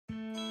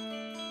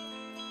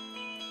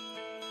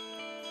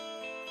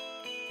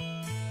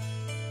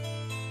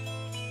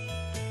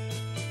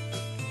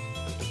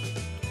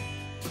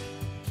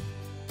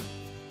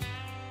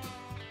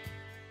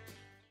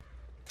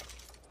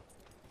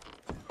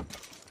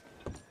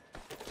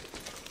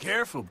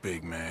Careful,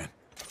 big man.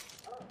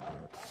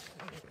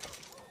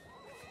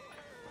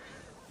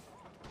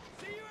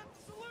 See you at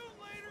the saloon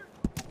later.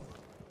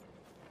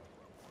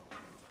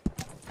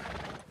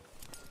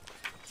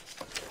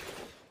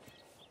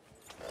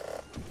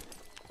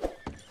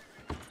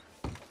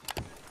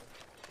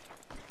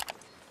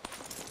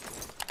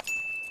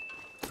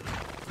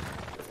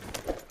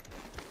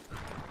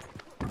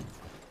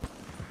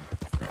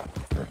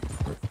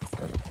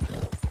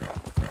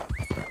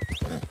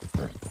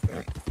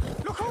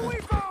 Look who we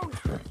found!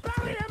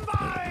 Bury him,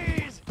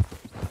 boys!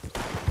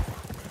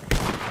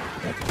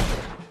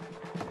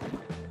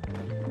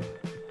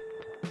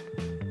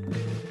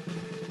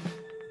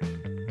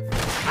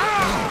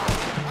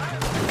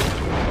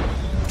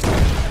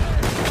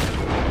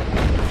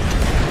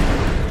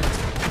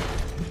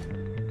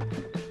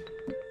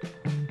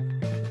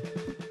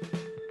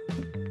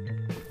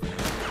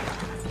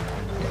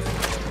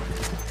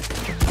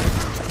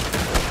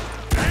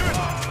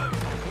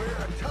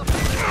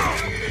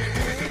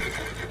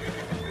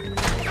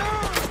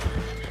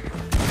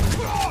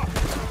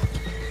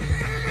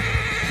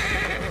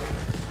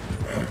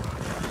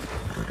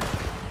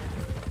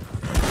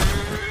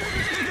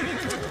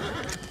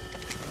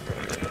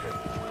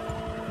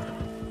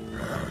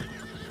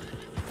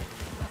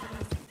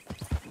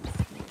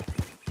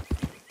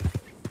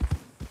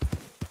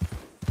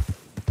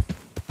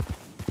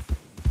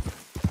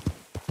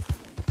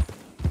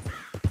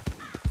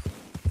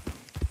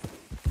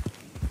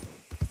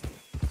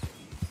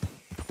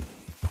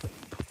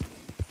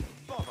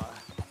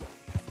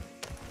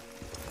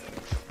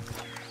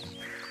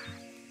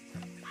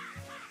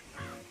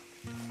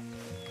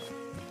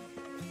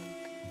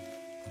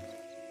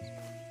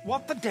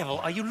 What the devil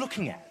are you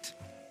looking at?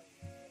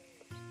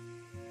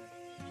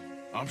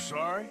 I'm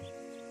sorry?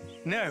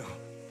 No,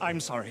 I'm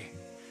sorry.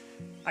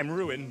 I'm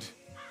ruined.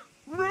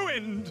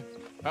 Ruined!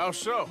 How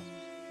so?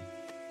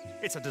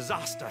 It's a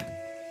disaster.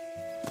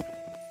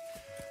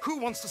 Who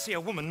wants to see a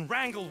woman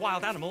wrangle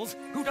wild animals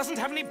who doesn't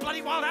have any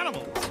bloody wild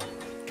animals?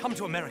 Come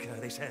to America,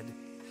 they said.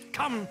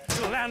 Come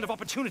to the land of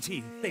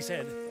opportunity, they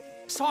said.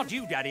 Sod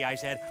you, Daddy, I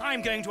said.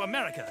 I'm going to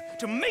America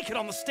to make it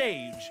on the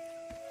stage.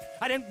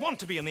 I don't want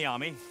to be in the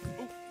army.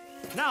 Oh,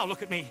 now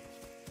look at me.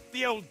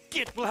 The old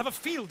git will have a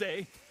field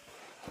day.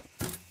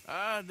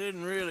 I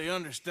didn't really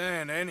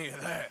understand any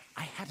of that.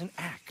 I had an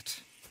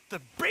act.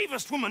 The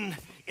bravest woman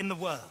in the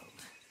world.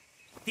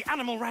 The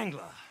animal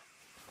wrangler.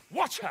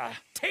 Watch her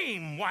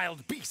tame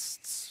wild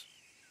beasts.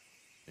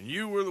 And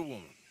you were the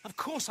woman? Of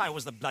course I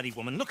was the bloody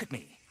woman. Look at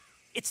me.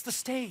 It's the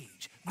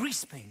stage.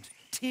 Grease paint.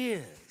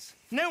 Tears.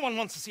 No one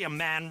wants to see a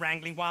man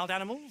wrangling wild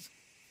animals.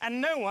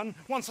 And no one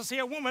wants to see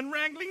a woman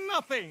wrangling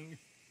nothing.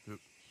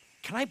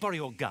 Can I borrow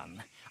your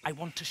gun? I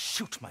want to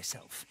shoot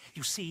myself.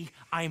 You see,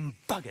 I'm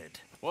buggered.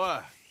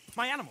 Why?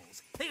 My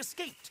animals, they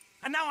escaped.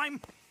 And now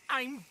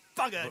I'm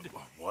buggered.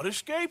 What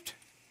escaped?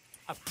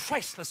 A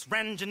priceless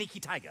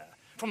Ranjaniki tiger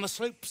from the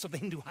slopes of the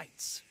Hindu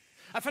Heights.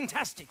 A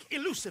fantastic,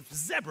 elusive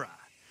zebra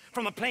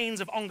from the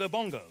plains of Ongo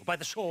Bongo by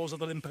the shores of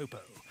the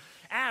Limpopo.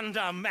 And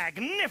a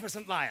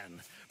magnificent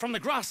lion from the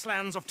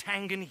grasslands of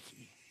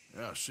Tanganyika.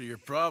 Yeah, I see your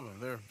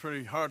problem. They're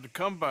pretty hard to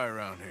come by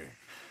around here.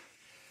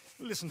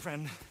 Listen,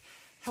 friend,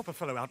 help a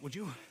fellow out, would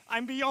you?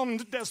 I'm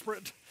beyond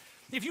desperate.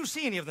 If you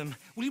see any of them,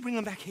 will you bring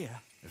them back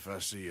here? If I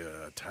see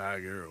a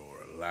tiger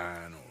or a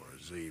lion or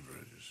a zebra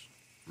just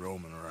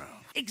roaming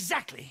around.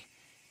 Exactly.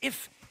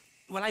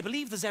 Well, I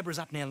believe the zebra's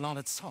up near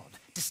Linde Sod.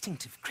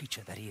 Distinctive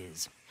creature that he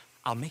is.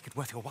 I'll make it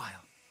worth your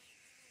while.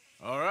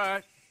 All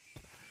right,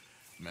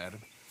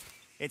 madam.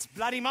 It's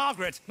bloody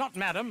Margaret, not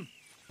madam.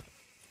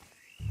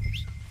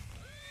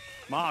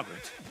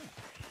 Margaret.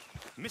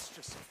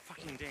 Mistress of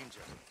fucking danger.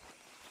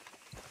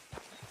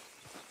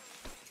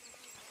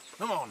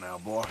 Come on now,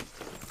 boy.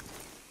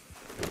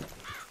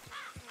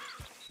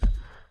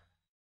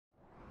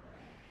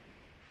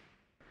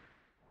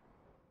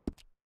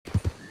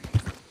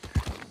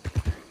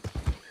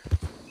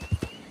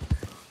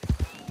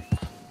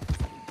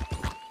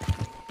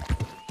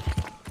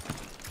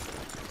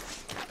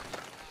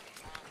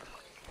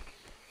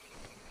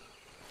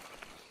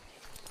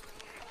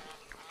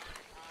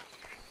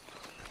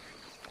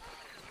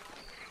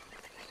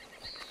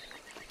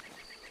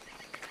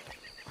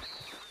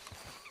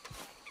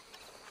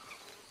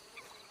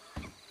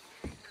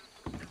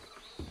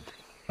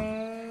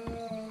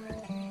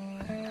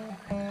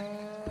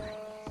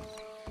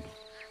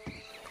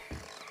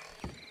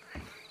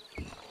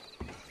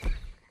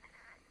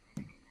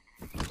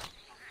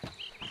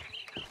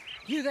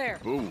 You there?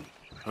 Oh,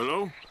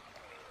 hello?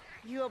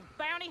 You a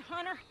bounty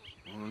hunter?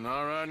 Well,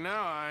 not right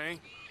now, I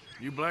ain't.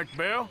 You Black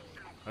Belle?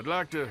 I'd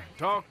like to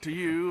talk to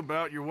you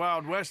about your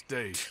Wild West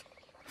days.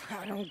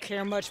 I don't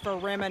care much for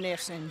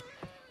reminiscing.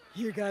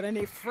 You got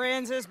any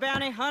friends as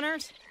bounty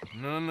hunters?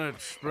 None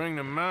that spring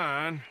to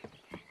mind.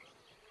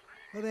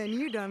 Well, then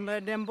you done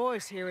led them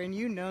boys here and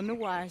you none the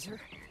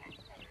wiser.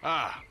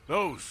 Ah,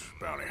 those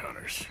bounty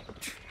hunters.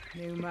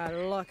 Knew my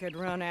luck had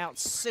run out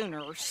sooner.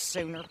 Well,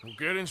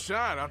 get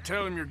inside. I'll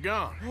tell him you're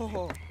gone.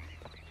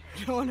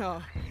 Oh, no.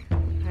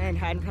 I ain't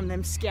hiding from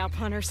them scalp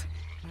hunters.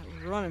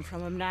 running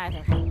from him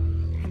neither.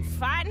 And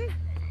fighting?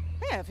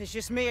 Yeah, if it's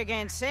just me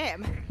against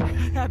him,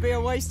 that'd be a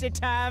waste of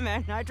time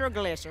and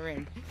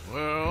nitroglycerin.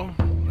 Well,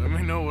 let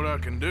me know what I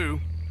can do.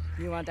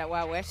 You want that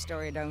Wild West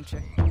story, don't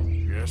you?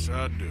 Yes,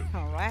 I do.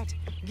 All right,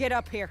 get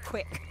up here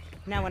quick.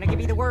 Now when I give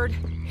you the word,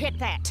 hit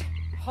that.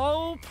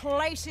 Whole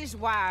place is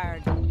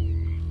wired.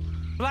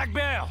 Black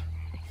Belle,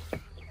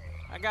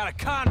 I got a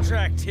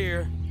contract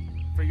here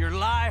for your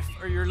life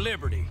or your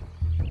liberty.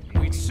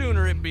 We'd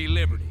sooner it be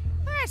liberty.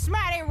 That's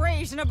mighty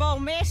reasonable,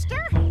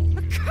 mister.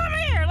 Come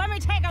here, let me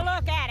take a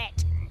look at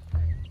it.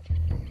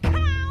 Come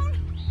on.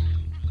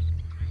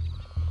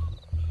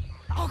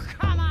 Oh,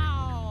 come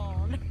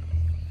on.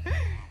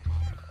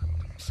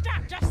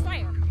 Stop just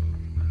there.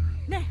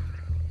 Now,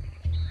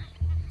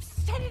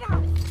 set it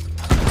off.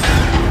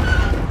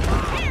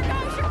 Here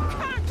goes your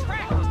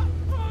contract. All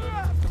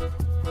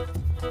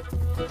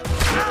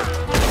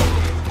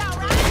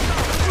right.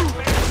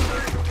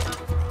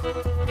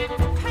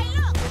 Hey,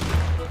 look.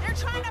 They're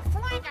trying to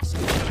flank us.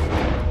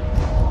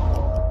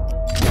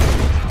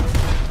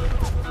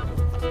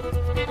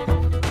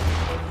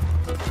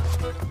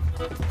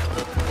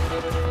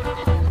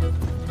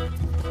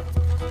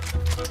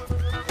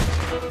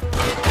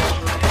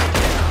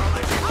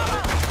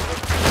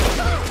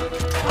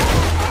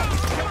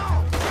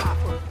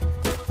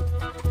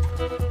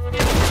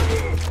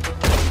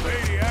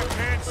 Lady, I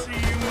can't see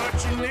you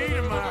much in need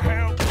of my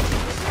help.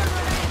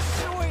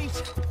 Sweet.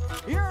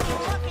 You're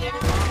lucky I'm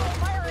all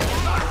married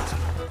out.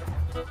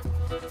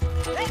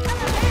 They're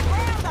coming back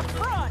round the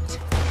front.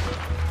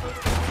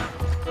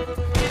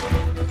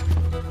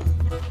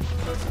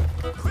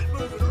 Quit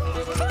moving,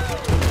 Rob.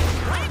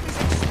 I was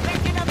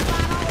expecting them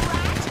fine all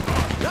right.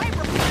 They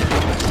were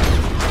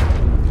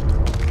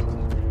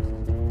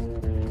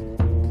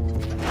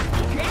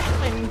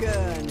Gatling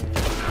gun.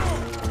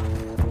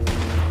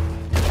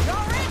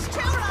 Don't rest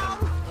too long.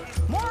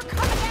 More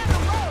coming down the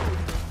road.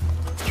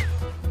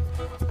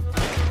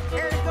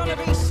 There's gonna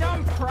be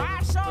some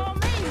price on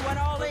me when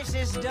all this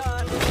is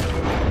done.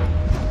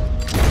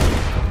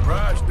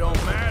 Price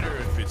don't matter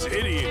if it's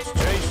idiots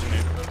chasing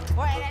it.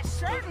 Well, at a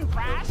certain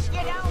price,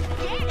 you don't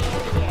get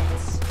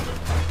idiots.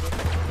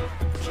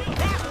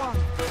 That one.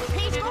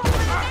 He's going for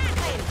that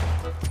lady.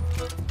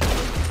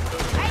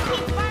 They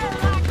keep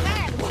firing like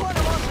that. One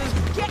of us is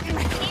getting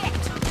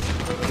hit.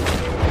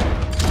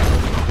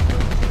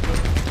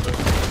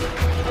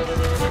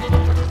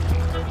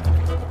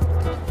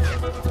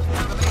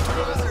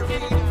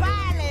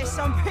 Finally,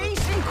 some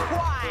peace and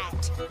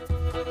quiet.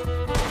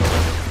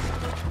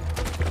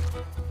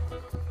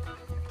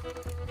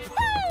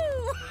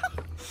 Woo!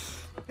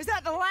 Is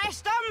that the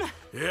last of them?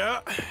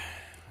 Yeah.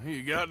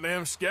 You got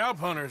them scalp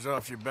hunters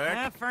off your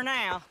back. For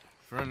now.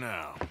 For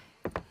now.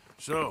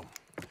 So,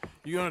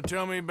 you gonna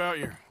tell me about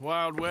your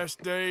Wild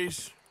West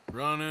days?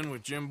 Running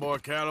with Jim Boy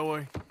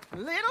Calloway?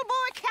 Little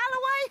boy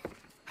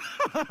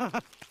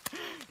Calloway?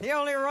 The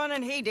only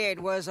running he did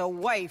was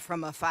away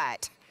from a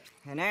fight.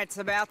 And that's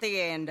about the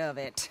end of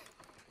it.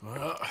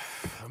 Well,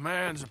 the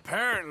man's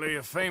apparently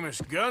a famous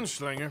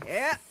gunslinger.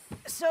 Yeah,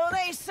 so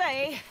they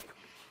say.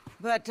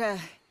 But,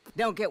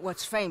 don't get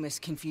what's famous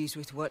confused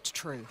with what's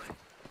true.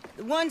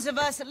 The ones of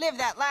us that lived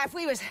that life,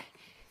 we was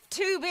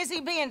too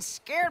busy being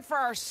scared for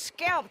our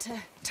scalp to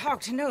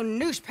talk to no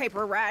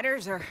newspaper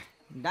writers or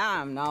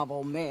dime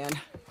novel men.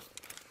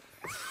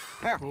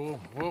 Well,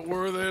 what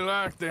were they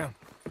like then?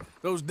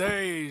 Those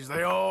days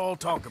they all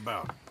talk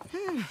about.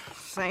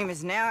 Same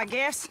as now, I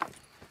guess.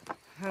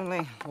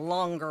 Only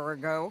longer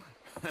ago.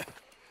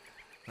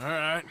 All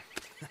right.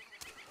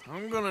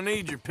 I'm gonna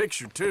need your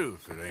picture, too,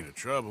 if it ain't a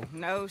trouble.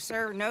 No,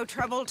 sir, no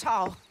trouble at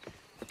all.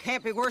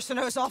 Can't be worse than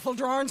those awful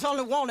drawings on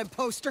the wanted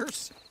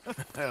posters.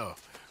 Hell,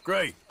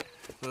 great.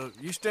 Look,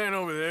 you stand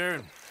over there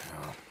and...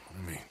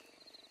 let me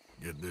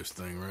get this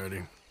thing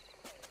ready.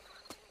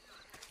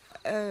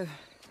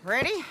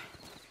 Ready?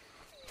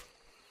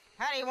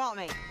 How do you want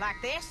me? Like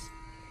this?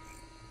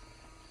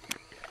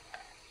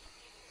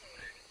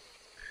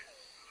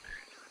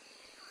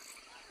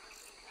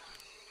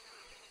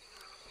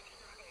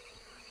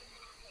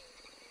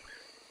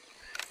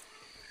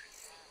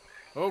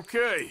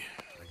 Okay,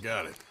 I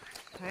got it.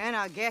 And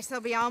I guess I'll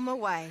be on my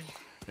way.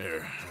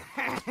 Here.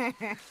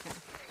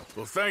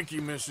 Well, thank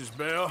you, Mrs.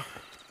 Bell.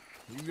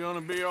 You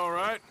gonna be all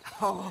right?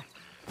 Oh,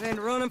 been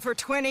running for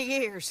 20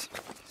 years.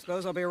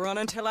 Suppose I'll be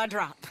running till I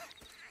drop.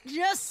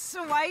 Just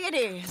the way it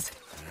is.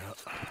 Yep.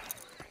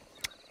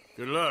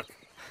 Good luck.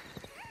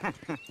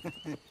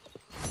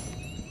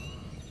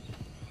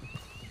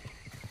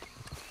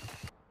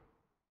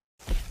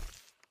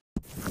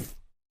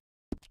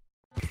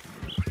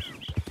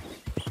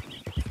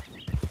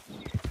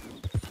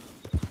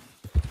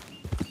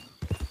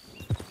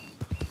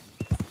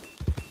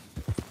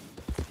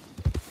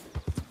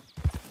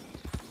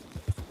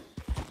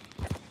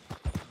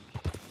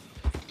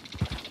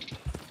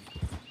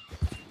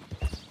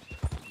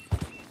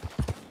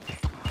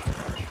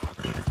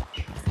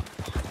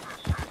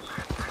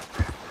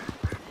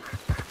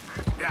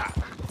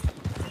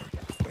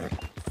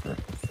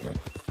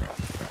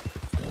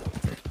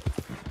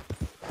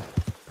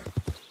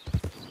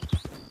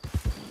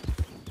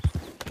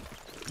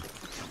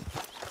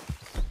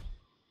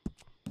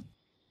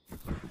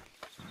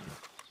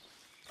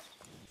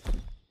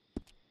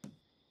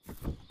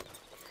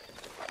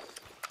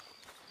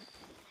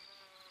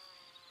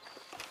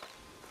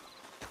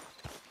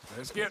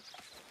 Let's get...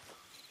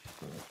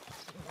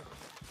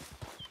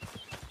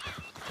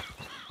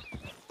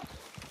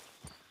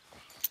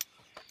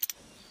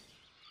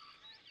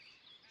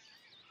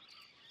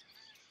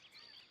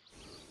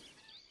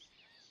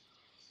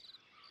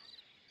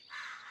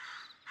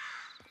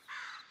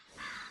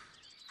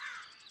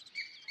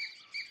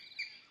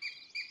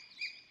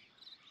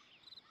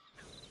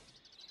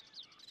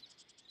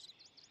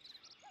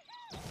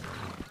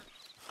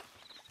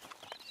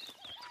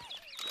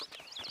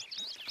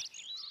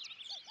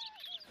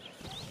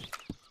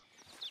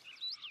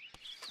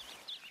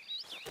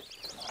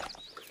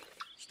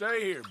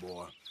 Stay here,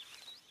 boy.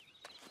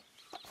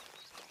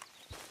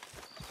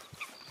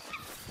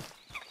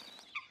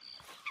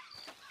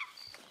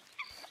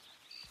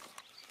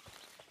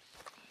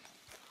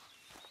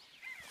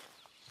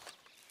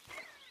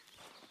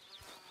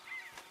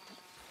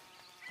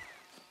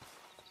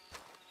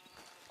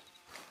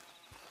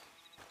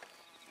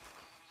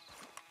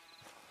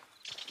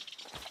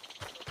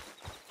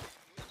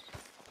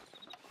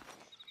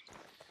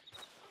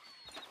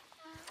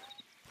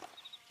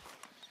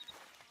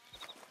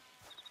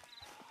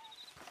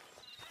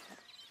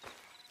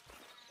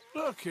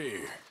 Look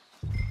here.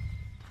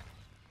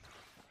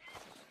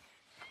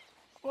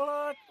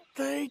 What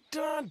they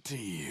done to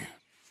you?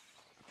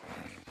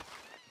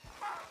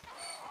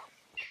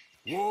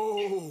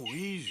 Whoa,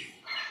 easy.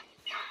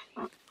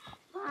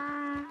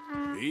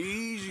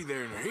 Easy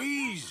there,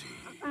 easy.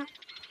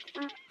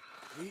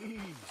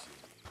 Easy.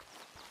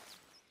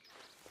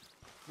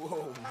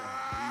 Whoa, man,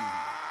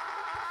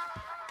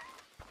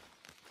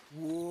 easy.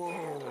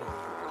 Whoa.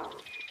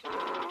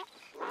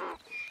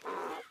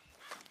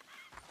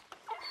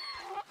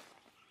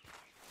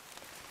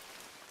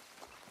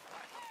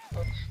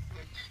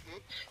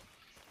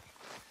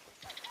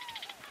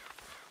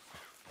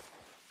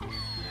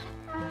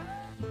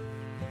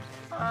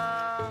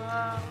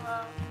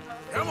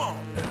 Come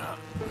on now.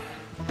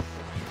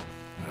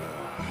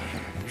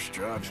 Your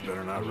stripes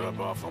better not rub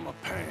off on my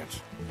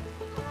pants.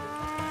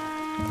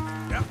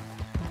 Yep.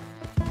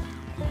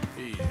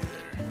 Easy there.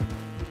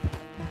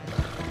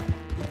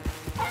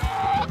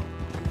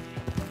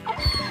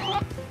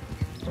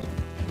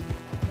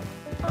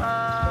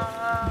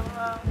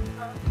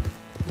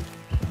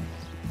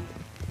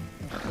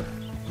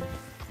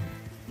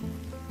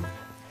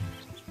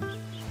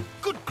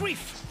 Good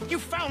grief! You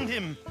found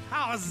him!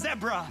 Our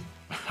zebra!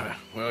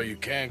 Well, you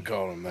can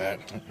call him that.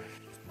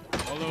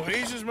 Although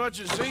he's as much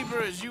a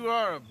zebra as you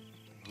are a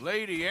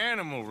lady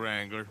animal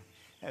wrangler.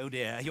 Oh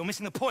dear, you're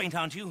missing the point,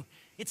 aren't you?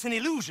 It's an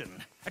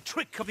illusion. A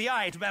trick of the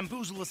eye to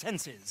bamboozle the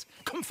senses.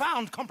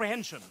 Confound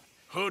comprehension.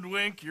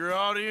 Hoodwink your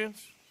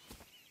audience?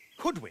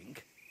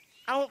 Hoodwink?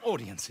 Our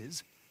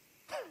audiences?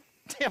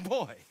 Dear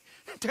boy,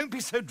 don't be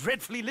so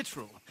dreadfully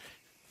literal.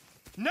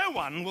 No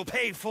one will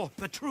pay for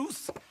the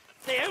truth.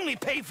 They only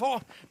pay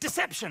for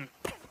deception.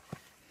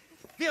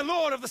 The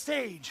allure of the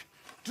stage,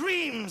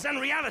 dreams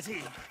and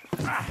reality.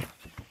 Ah.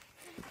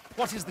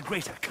 What is the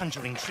greater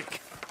conjuring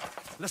trick?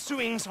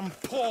 Lassoing some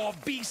poor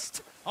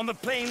beast on the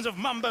plains of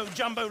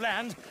mumbo-jumbo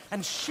land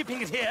and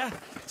shipping it here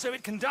so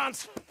it can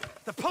dance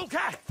the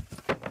polka?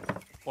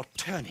 Or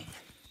turning,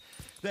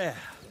 there,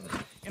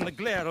 in the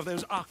glare of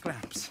those arc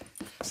lamps,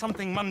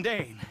 something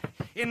mundane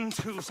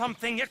into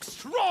something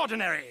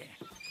extraordinary?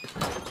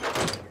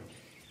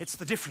 It's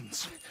the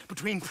difference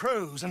between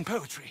prose and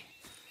poetry.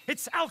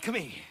 It's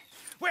alchemy.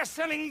 We're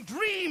selling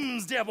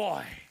dreams, dear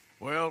boy.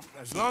 Well,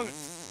 as long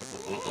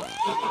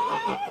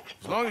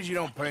as you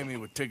don't pay me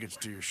with tickets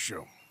to your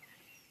show.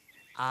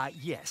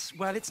 Yes.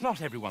 Well, it's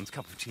not everyone's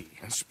cup of tea.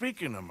 And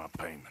speaking of my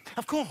payment...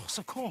 Of course,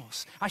 of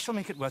course. I shall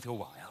make it worth your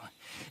while.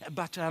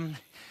 But,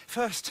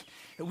 first,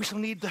 we shall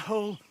need the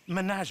whole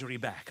menagerie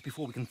back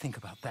before we can think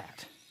about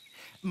that.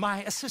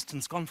 My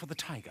assistant's gone for the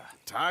tiger.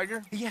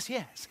 Tiger? Yes,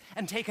 yes.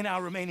 And taken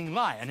our remaining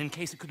lion in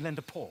case it could lend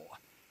a paw.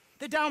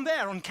 They're down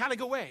there on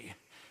Caliga Way.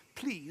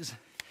 Please,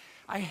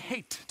 I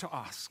hate to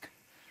ask.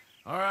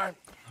 All right,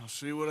 I'll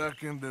see what I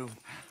can do.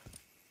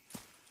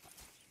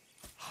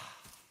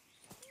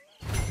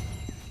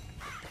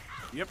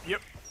 Yep.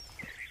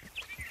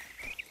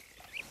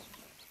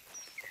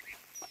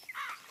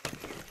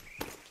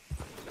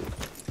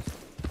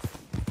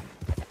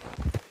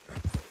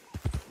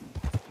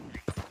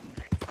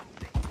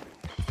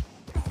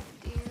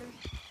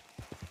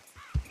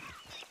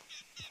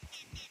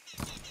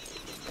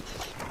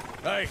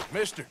 Hey,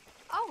 mister.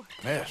 Oh,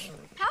 Miss,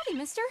 howdy,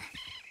 mister.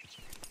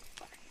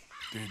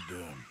 did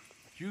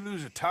you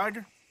lose a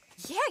tiger?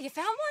 Yeah, you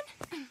found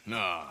one?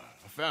 Nah,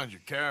 I found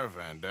your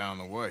caravan down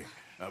the way.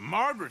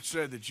 Margaret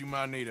said that you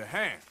might need a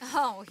hand.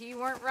 Oh, you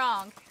weren't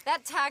wrong.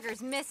 That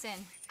tiger's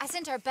missing. I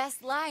sent our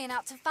best lion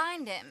out to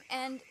find him,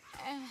 and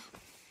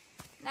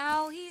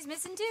now he's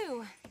missing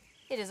too.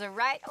 It is a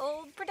right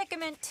old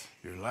predicament.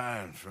 Your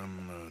lion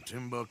from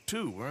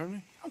Timbuktu,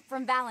 weren't he?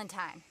 From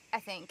Valentine, I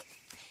think.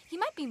 He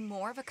might be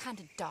more of a kind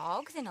of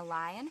dog than a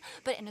lion,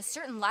 but in a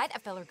certain light, a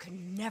feller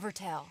could never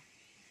tell.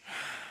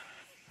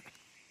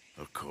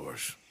 Of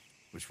course.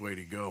 Which way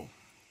to go?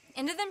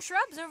 Into them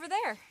shrubs over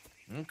there.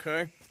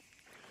 Okay.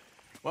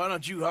 Why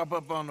don't you hop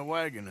up on the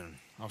wagon and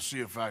I'll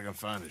see if I can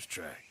find his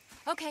track.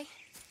 Okay.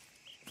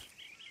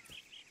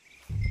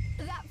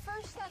 That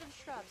first set of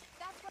shrubs,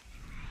 that's what...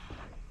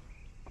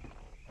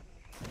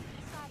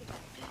 Side of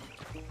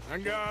it. I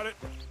got it.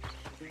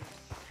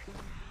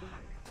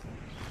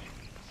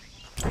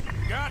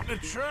 Got the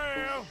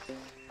trail.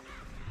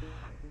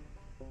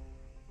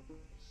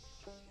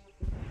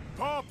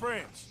 Paw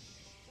prints.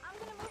 I'm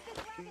gonna move this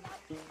wagon up.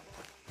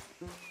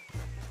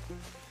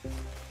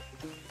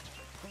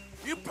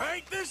 You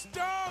paint this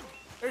dog?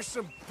 There's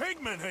some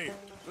pigment here.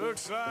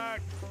 Looks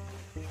like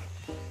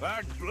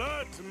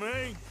blood to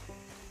me.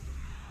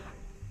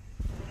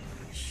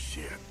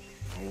 Shit.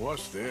 Well,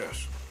 what's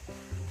this?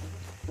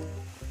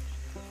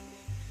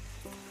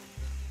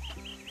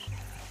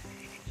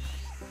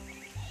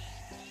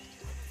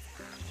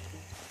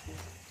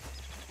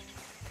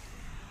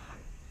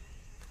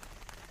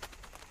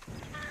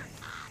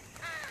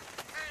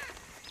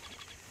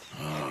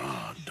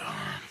 Oh,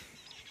 darn.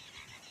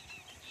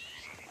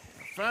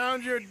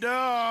 Found your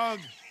dog.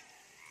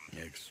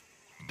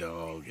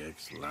 Ex-dog,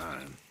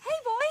 ex-lion. Hey,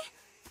 boy!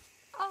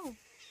 Oh,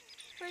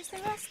 where's the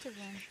rest of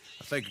them?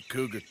 I think a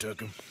cougar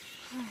took him.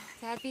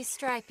 That'd be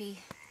Stripey.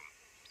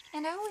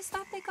 And I always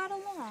thought they got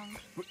along.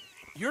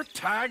 Your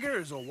tiger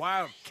is a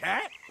wild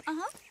cat?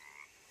 Uh-huh.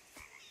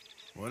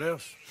 What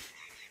else?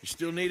 You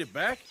still need it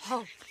back?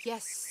 Oh,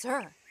 yes,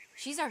 sir.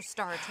 She's our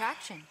star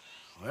attraction.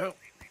 Well,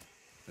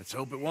 let's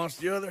hope it wants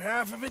the other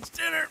half of its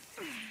dinner.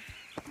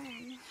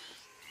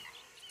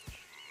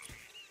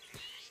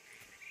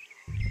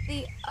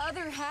 The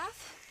other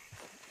half?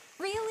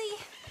 Really?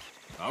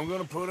 I'm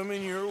gonna put him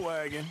in your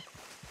wagon.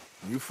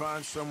 You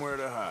find somewhere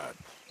to hide.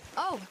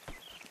 Oh.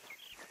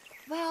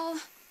 Well,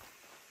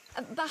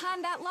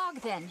 behind that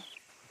log, then.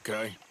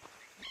 Okay.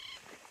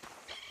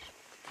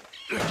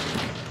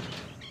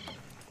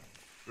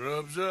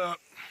 Rubs up.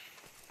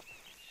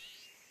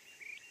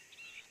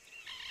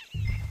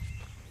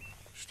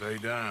 Stay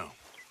down.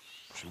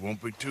 She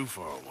won't be too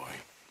far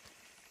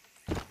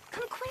away.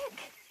 Come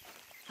quick.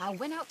 I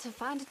went out to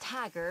find a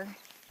tiger,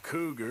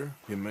 Cougar,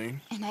 you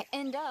mean? and I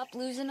end up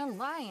losing a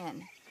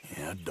lion.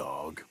 Yeah,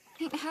 dog.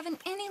 Ain't having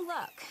any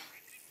luck.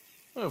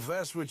 Well, if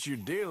that's what you're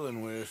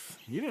dealing with,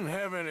 you didn't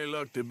have any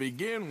luck to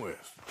begin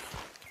with.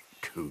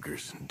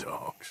 Cougars and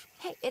dogs.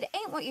 Hey, it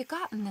ain't what you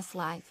got in this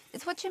life.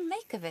 It's what you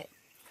make of it.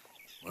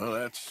 Well,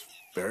 that's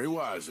very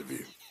wise of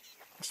you.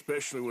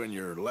 Especially when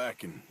you're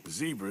lacking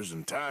zebras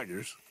and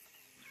tigers.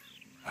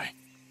 Hey,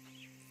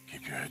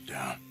 keep your head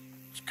down.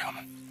 It's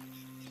coming.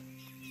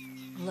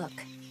 Look,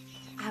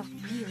 I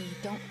really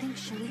don't think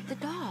she'll eat the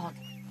dog.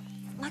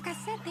 Like I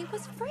said, they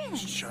was friends.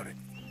 Shut it.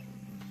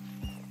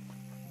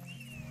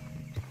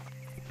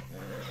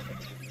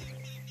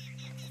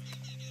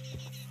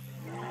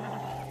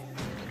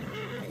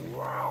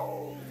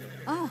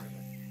 Oh,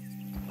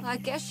 I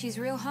guess she's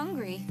real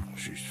hungry.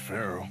 She's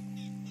feral.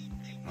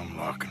 I'm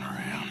locking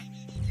her in.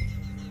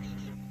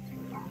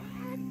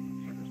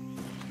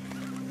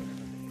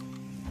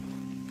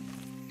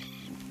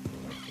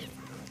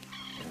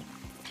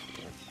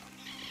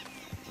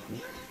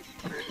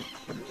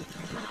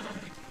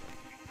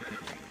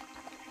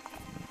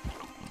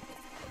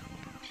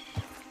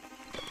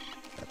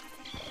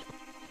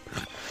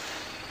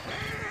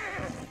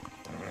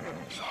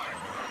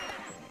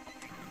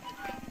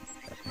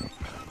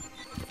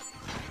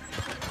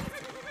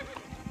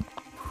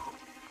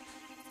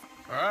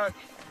 All right.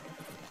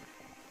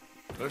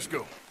 Let's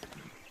go.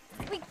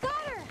 We got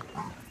her!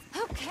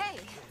 Okay.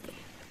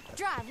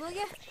 Drive, will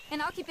you? And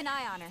I'll keep an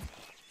eye on her.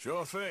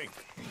 Sure thing.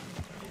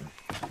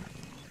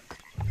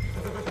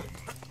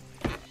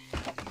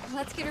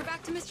 Let's get her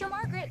back to Mr.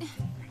 Margaret.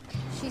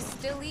 She's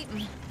still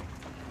eating.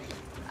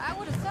 I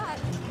would have thought,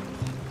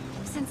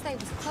 since they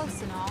was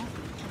close and all.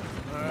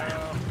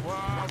 Well,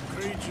 wild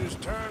creatures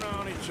turn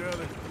on each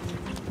other.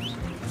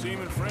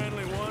 Seeming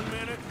friendly one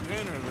minute,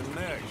 dinner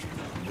the next.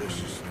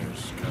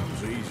 Viciousness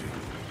comes easy.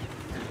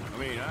 I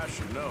mean, I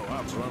should know.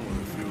 I've run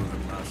with a few of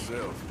them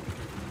myself.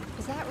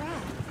 Is that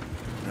right?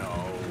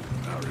 No,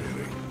 not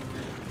really.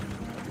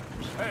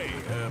 Hey,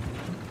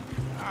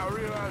 I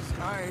realize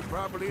I ain't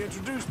properly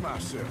introduced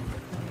myself.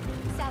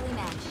 Sally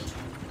Nash.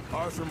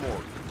 Arthur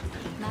Morgan.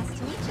 Nice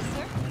to meet you,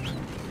 sir.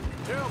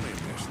 Tell me,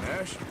 Miss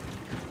Nash,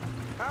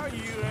 how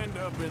you end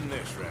up in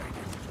this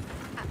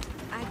racket?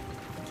 I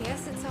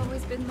guess it's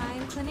always been my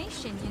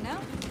inclination, you know?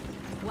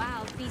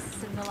 Wild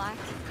beasts and the like.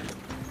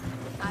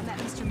 I met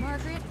Mr.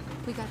 Margaret,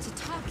 we got to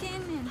talking,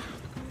 and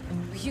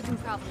you can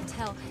probably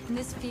tell, in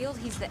this field,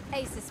 he's the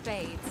ace of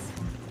spades.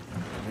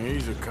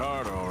 He's a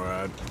card, all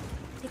right.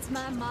 It's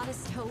my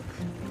modest hope,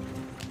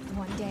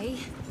 one day,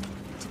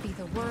 to be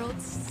the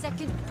world's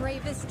second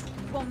bravest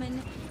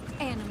woman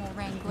animal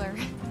wrangler.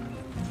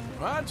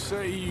 I'd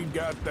say you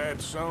got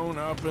that sewn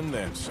up and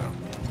then some.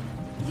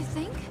 You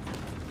think?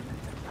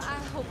 I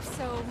hope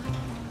so.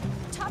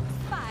 Top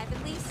 5,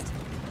 at least.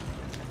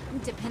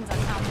 Depends on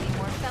how many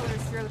more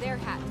fellers throw their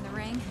hat in the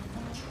ring.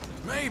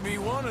 Maybe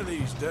one of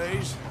these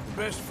days,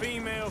 the best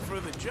female for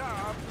the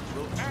job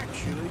will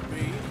actually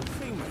be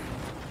female.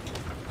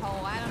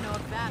 Oh, I don't know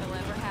if that'll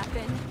ever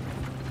happen.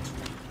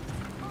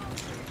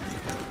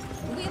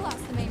 We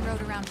lost the main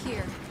road around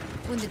here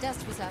when the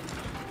dust was up.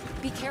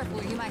 Be careful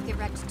or you might get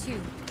wrecked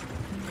too.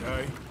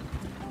 Okay.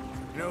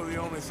 You know the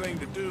only thing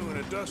to do in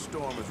a dust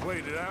storm is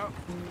wait it out?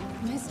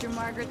 Mr.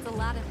 Margaret's a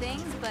lot of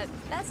things, but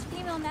best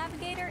female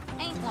navigator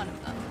ain't one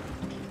of them.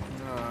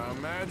 I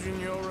imagine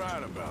you're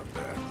right about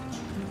that.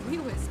 We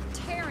was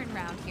tearing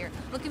around here,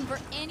 looking for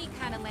any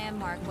kind of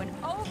landmark when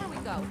over we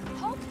go.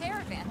 Whole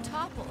caravan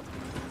toppled.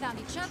 Found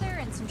each other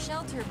and some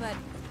shelter, but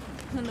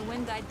when the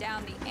wind died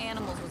down, the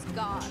animals was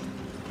gone.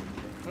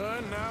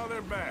 And now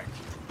they're back.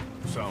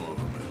 Some of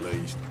them, at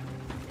least.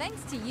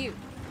 Thanks to you.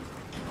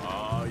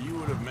 You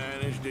would have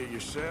managed it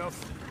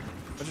yourself.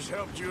 I just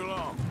helped you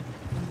along.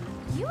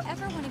 You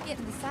ever want to get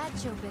in the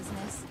sideshow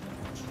business?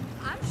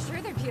 I'm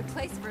sure there'd be a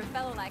place for a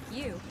fellow like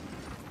you.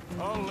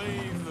 I'll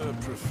leave the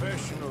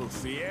professional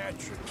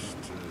theatrics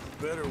to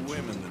better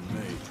women than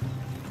me.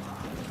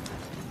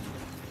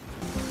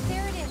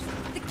 There it is,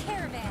 the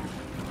caravan.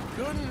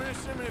 Couldn't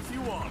miss him if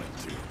you wanted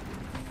to.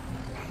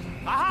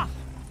 Aha!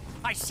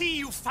 I see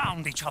you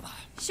found each other.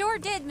 Sure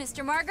did,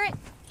 Mr. Margaret.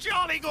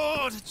 Jolly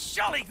good,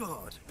 jolly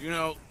good. You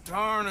know,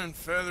 tarring and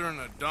feathering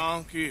a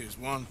donkey is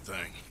one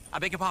thing. I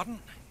beg your pardon?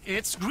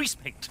 It's grease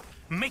paint,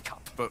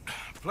 makeup. But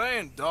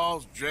playing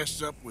dolls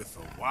dressed up with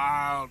a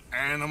wild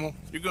animal,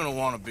 you're gonna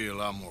want to be a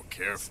lot more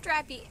careful.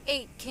 Strappy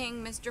ate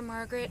King, Mr.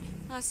 Margaret.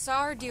 I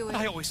saw her do it.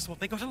 I always thought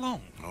they got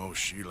along. Oh,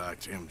 she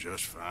liked him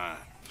just fine.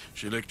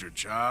 She licked her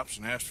chops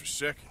and asked for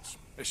seconds.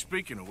 Hey,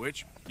 speaking of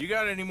which, you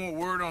got any more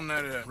word on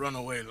that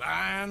runaway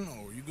lion,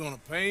 or are you gonna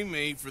pay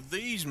me for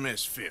these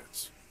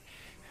misfits?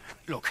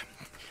 Look,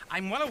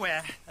 I'm well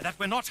aware that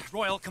we're not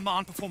Royal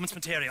Command performance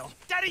material.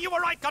 Daddy, you were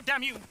right,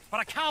 goddamn you!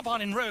 But a cow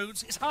barn in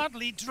Rhodes is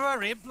hardly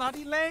Drury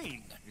Bloody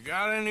Lane. You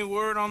got any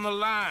word on the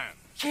lion?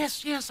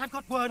 Yes, I've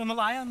got word on the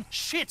lion.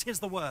 Shit is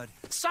the word.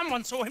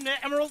 Someone saw him near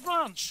Emerald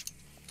Ranch.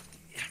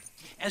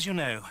 As you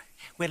know,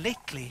 we're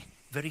lately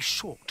very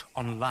short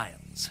on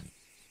lions.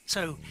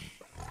 So,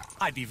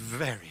 I'd be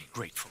very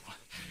grateful.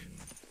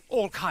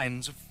 All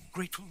kinds of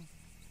grateful.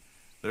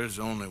 There's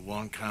only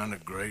one kind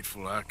of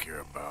grateful I care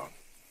about.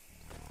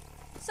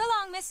 So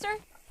long, mister.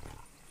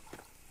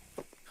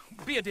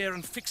 Be a dear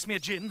and fix me a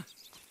gin.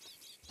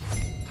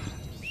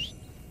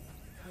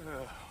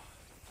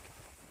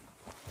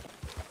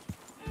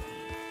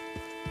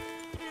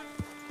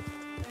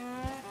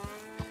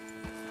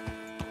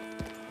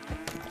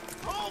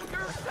 Hold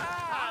your side!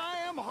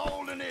 I am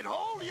holding it.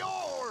 Hold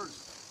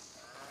yours!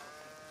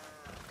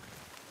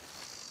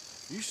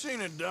 You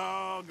seen a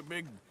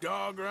big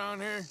dog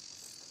around here?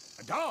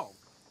 A dog?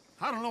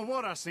 I don't know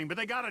what I seen, but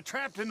they got it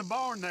trapped in the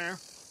barn there.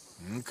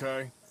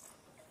 Okay.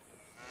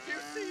 You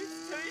see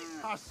its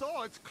teeth? I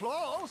saw its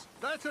claws.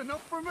 That's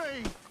enough for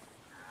me.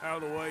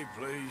 Out of the way,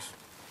 please.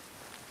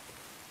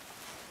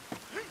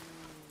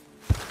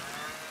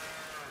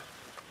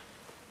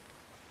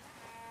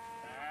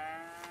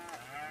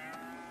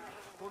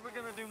 What are we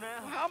gonna do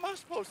now? How am I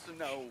supposed to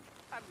know?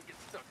 How did we get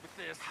stuck with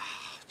this?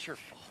 It's your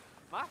fault.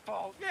 My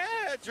fault.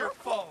 Yeah, it's your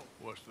fault.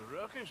 What's the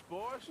ruckus,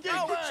 boys? Get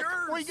No, back. it's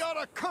yours. We got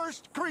a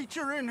cursed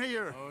creature in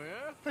here. Oh,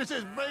 yeah? It's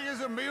as big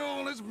as a mule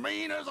and as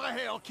mean as a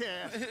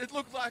hellcat. It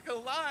looked like a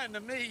lion to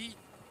me.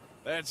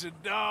 That's a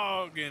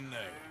dog in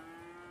there.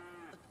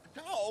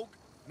 Dog?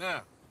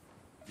 Now,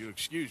 if you'll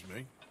excuse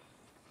me.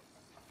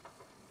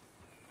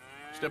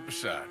 Step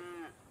aside.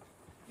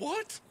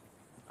 What?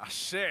 I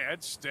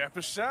said step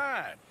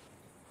aside.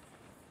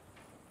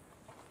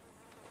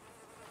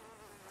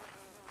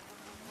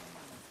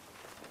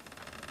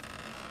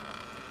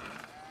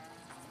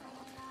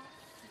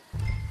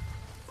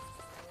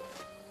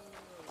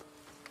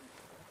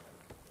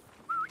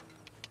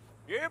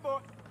 Yeah, boy.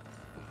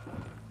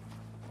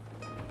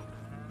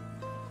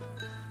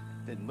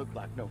 Didn't look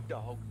like no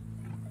dog.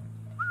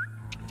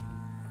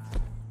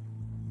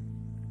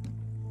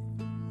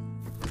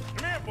 Come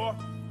here, boy.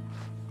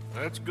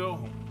 Let's go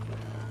home.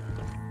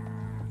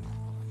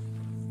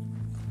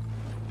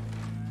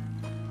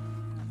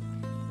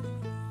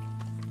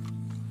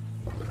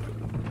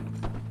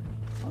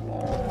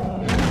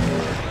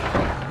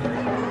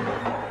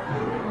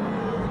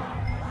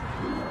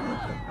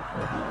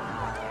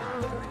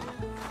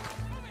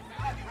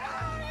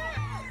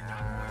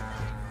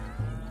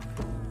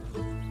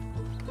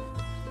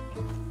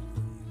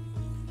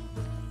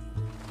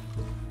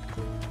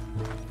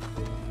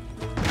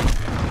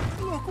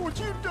 Look what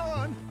you've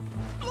done.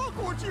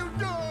 Look what you've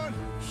done.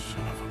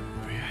 Son of a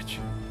bitch.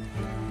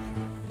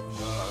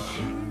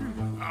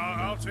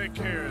 I'll take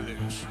care of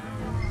this.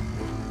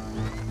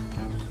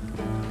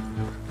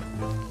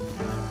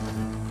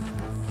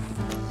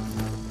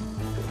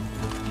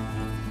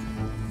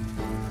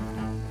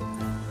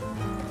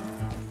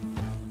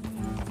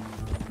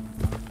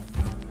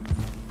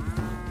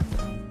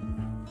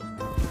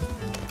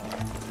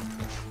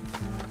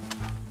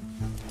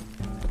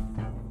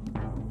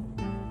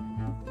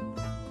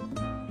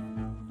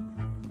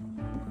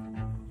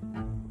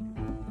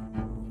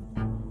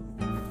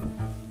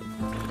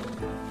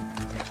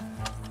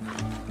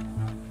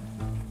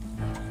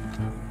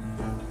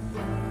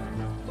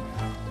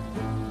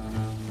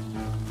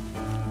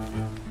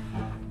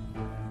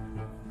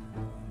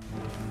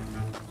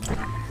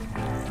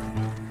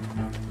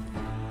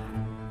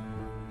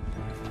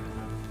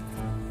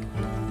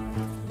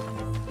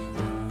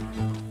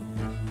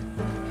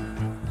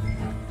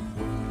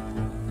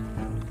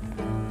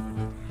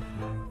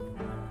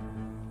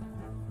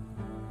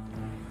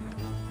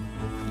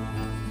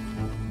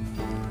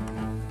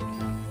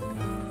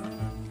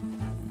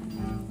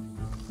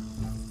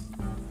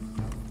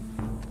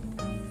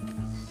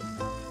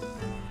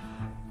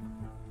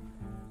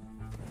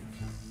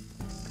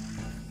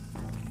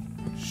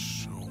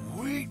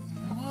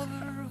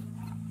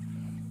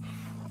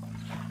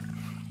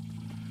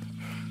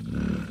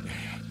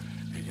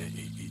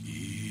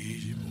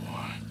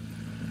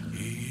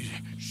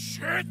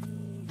 shit!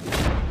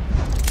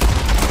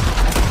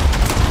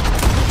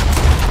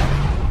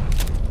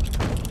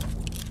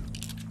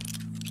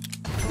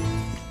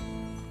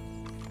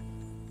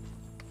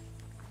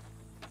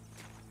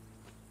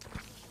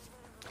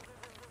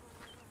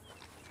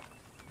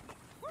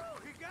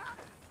 He got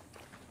it!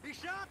 He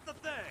shot the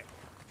thing!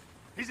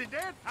 Is it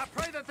dead? I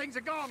pray that thing's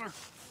a goner.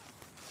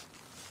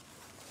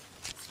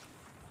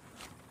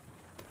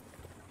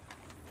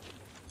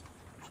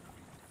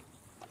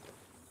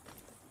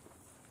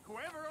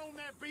 Whoever owned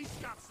that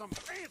beast got some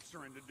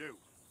answering to do.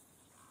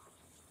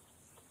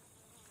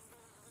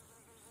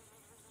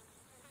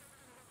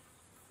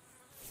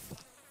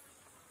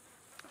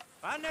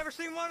 I've never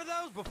seen one of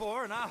those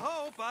before, and I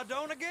hope I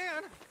don't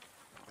again.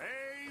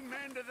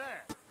 Amen to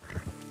that.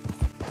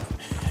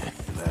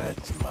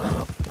 That's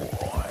my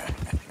boy.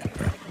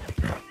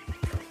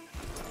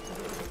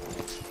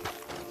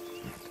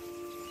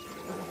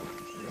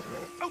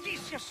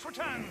 Odysseus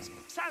returns!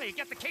 Sally,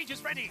 get the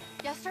cages ready!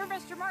 Yes, sir,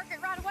 Mr.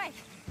 Margaret, right away.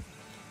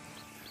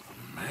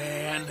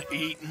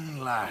 Man-eating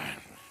lion.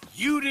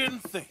 You didn't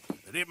think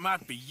that it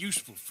might be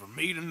useful for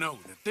me to know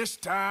that this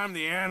time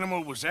the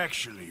animal was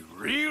actually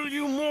real,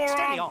 you moron?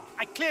 Steady on.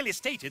 I clearly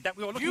stated that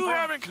we were looking You for...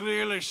 haven't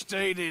clearly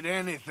stated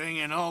anything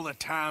in all the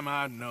time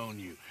I've known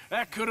you.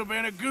 That could have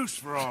been a goose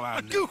for all I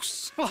A knew.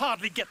 goose will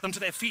hardly get them to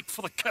their feet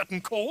for the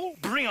curtain call.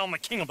 Bring on the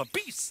king of the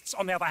beasts,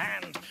 on the other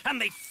hand,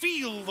 and they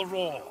feel the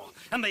roar.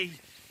 And they,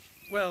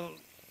 well,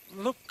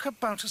 look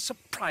about as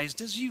surprised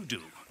as you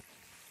do.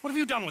 What have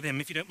you done with him,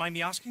 if you don't mind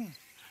me asking?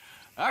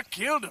 I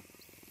killed him.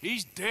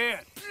 He's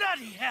dead.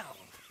 Bloody hell!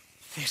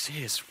 This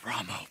is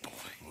Ramo, boy.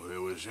 Well, it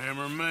was him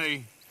or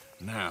me.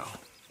 Now,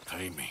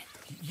 pay me.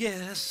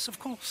 Yes, of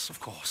course,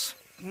 of course.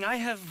 I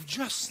have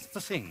just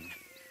the thing.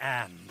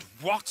 And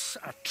what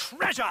a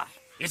treasure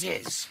it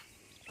is!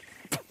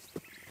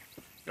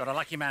 You're a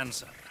lucky man,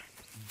 sir.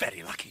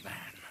 Very lucky man.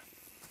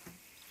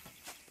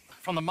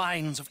 From the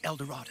mines of El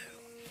Dorado,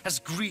 as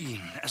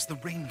green as the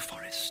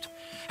rainforest,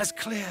 as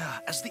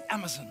clear as the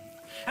Amazon,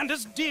 and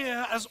as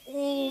dear as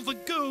all the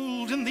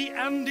gold in the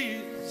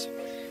Andes.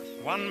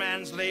 One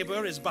man's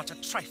labor is but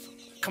a trifle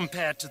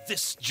compared to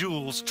this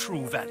jewel's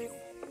true value.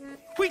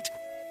 Wait!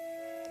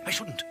 I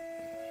shouldn't.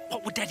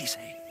 What would Daddy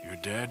say? Your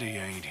daddy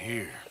ain't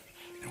here,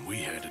 and we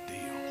had a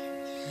deal.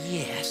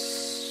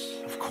 Yes,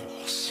 of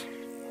course.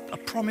 A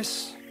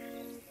promise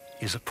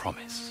is a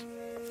promise.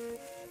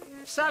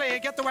 Sally,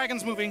 get the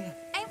wagons moving.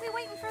 Ain't we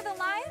waiting for the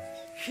lion?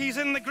 He's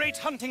in the great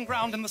hunting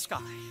ground in the sky.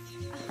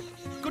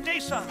 Good day,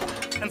 sir,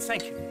 and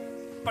thank you.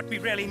 But we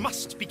really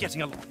must be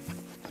getting along.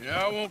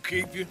 Yeah, I won't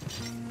keep you.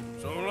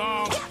 So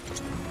long.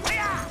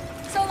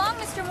 So long,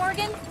 Mr.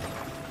 Morgan.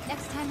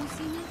 Next time you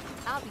see me,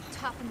 I'll be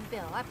topping the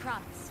bill, I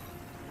promise.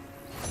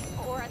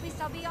 Or at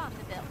least I'll be on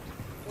the bill.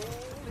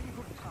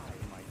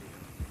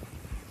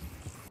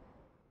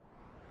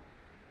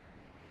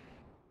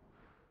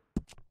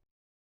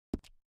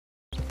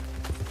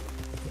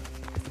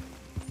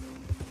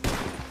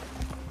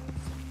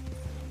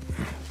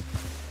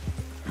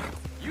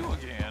 You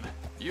again?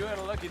 You had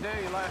a lucky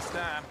day last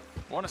time.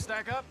 Want to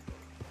stack up?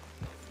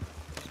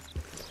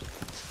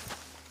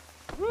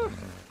 Whew.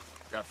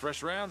 Got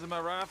fresh rounds in my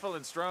rifle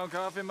and strong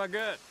coffee in my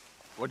gut.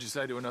 What'd you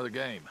say to another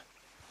game?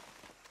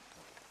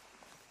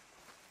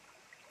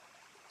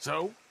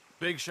 So,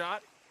 big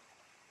shot?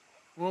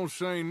 Won't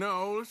say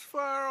no. Let's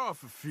fire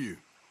off a few.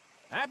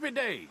 Happy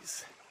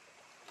days.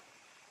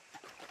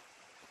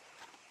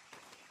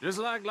 Just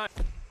like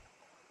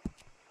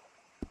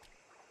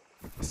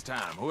this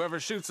time, whoever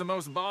shoots the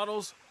most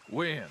bottles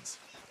wins.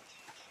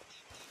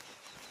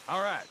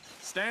 All right,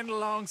 stand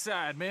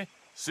alongside me.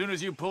 Soon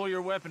as you pull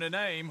your weapon and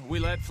aim, we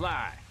let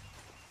fly.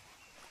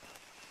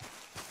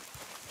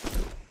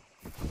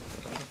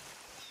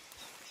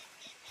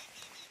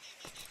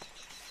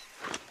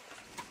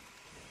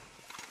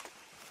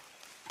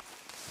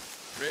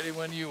 Ready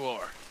when you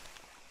are.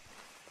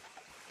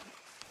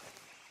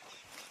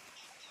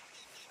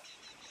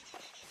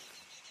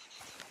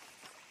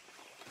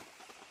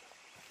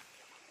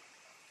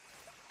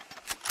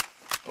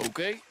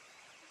 Okay,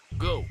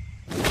 go.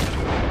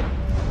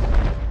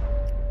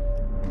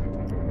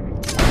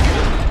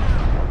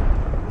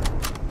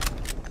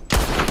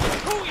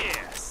 Oh,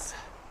 yes!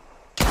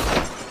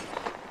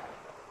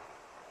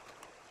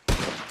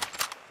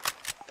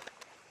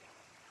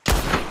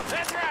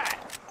 That's right!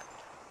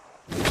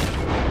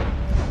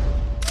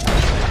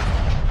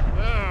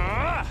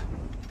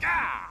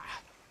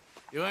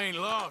 You ain't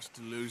lost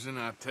to losing,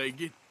 I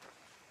take it.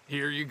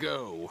 Here you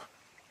go.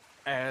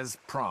 As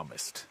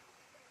promised.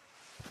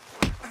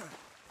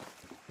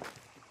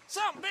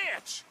 Some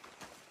bitch!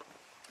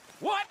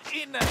 What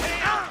in the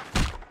hell?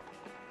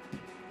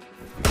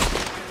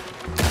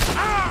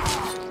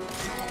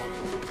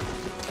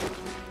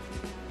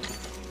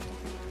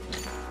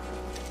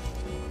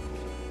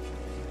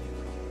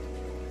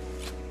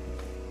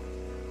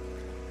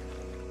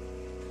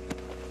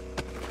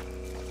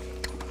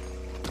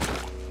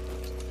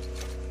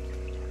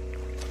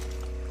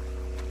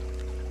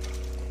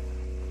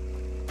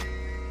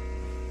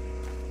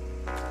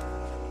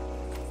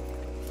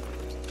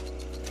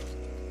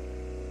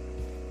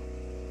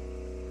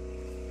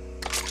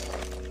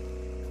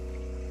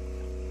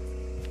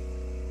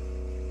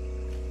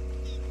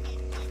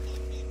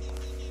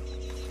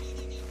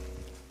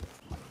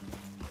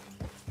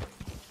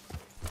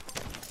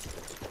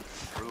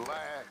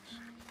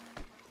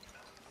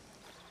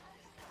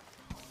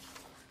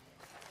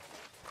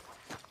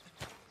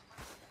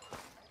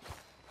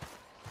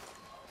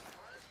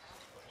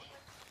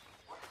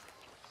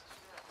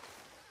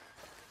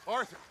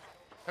 Arthur,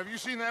 have you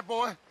seen that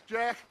boy,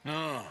 Jack?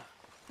 No.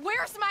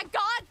 Where's my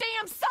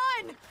goddamn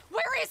son?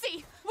 Where is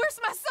he? Where's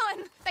my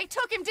son? They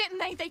took him, didn't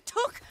they? They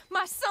took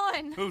my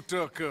son. Who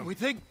took him? We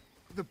think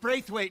the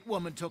Braithwaite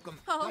woman took him.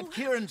 Oh. But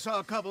Kieran saw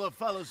a couple of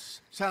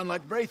fellows sound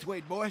like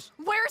Braithwaite boys.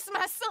 Where's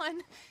my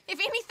son? If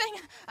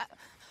anything,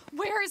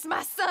 where is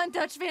my son,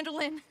 Dutch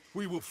Vanderlyn?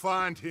 We will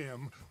find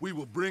him, we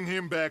will bring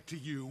him back to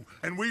you,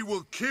 and we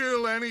will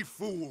kill any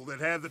fool that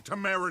had the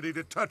temerity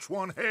to touch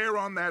one hair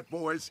on that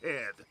boy's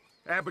head.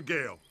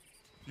 Abigail,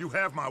 you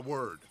have my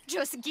word.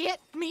 Just get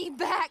me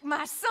back,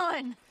 my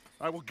son.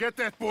 I will get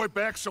that boy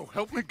back, so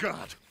help me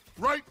God.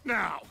 Right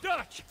now.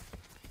 Dutch!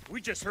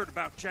 We just heard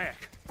about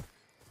Jack.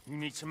 You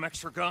need some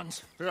extra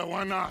guns? Yeah,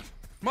 why not?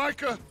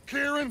 Micah,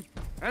 Kieran,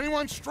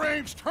 anyone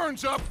strange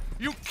turns up,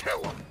 you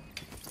kill him.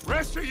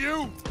 Rest of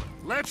you,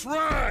 let's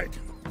ride.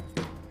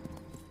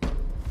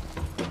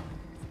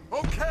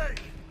 Okay,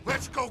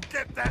 let's go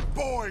get that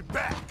boy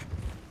back.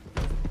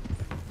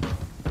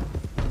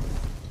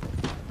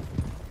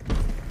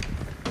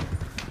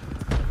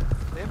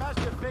 They must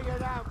have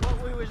figured out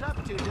what we was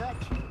up to,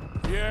 Dutch.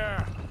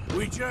 Yeah,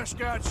 we just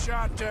got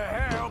shot to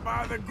hell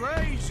by the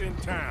Greys in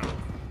town.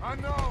 I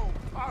know,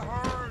 I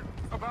heard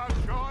about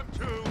Sean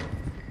too.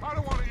 I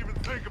don't want to even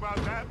think about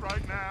that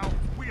right now.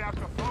 We have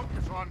to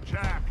focus on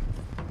Jack.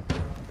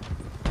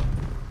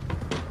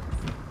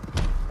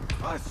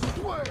 I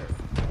swear,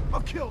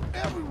 I'll kill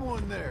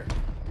everyone there.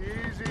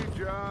 Easy,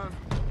 John.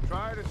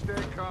 Try to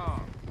stay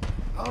calm.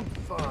 I'm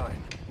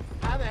fine.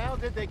 How the hell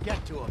did they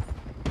get to him?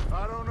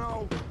 I don't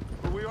know,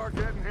 but we are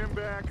getting him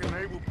back and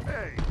they will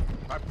pay.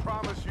 I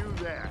promise you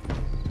that.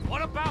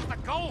 What about the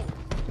gold?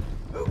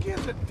 Who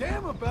gives a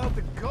damn about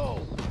the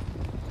gold?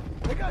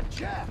 They got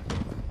Jack.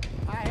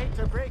 I hate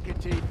to break it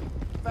to you,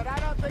 but I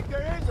don't think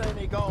there is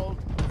any gold.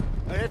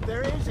 Or if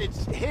there is,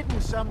 it's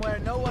hidden somewhere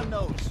no one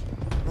knows.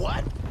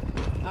 What?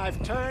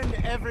 I've turned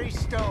every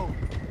stone.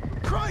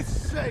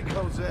 Christ's sake,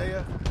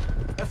 Hosea.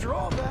 After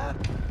all that,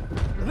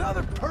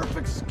 another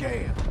perfect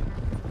scam.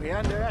 We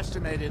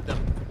underestimated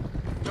them.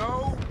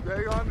 No,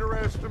 they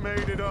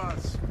underestimated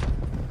us.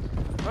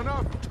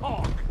 Enough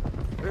talk.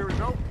 There is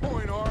no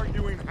point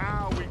arguing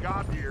how we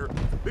got here.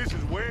 This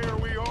is where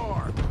we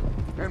are.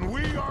 And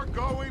we are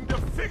going to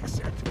fix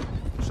it.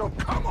 So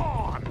come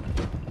on!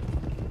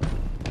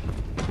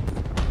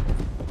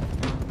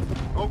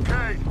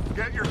 Okay,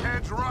 get your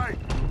heads right.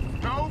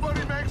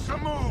 Nobody makes a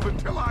move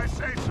until I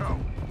say so.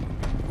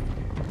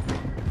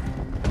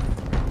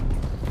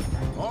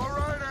 All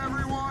right,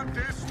 everyone,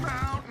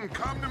 dismount and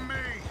come to me.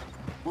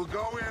 We'll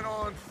go in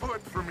on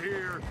foot from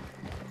here.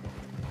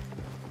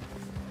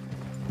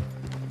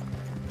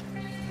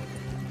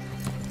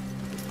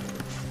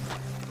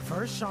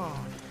 First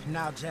Sean,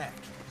 now Jack.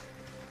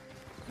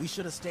 We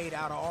should have stayed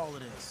out of all of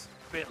this.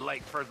 Bit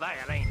late for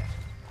that, ain't it?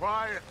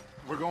 Quiet.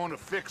 We're going to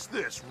fix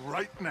this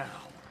right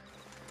now.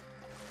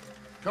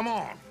 Come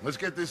on, let's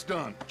get this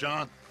done.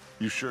 John,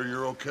 you sure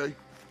you're okay?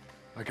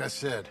 Like I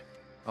said,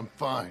 I'm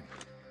fine.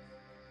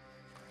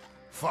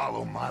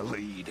 Follow my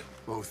lead.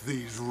 Both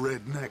these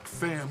redneck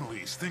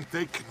families think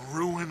they can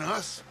ruin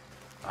us?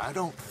 I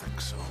don't think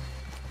so.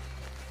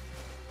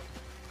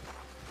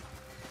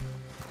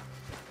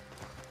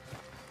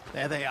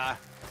 There they are.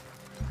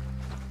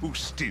 Who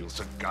steals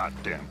a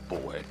goddamn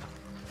boy?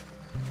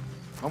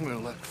 I'm gonna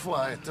let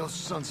fly at those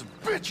sons of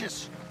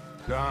bitches.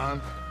 Don,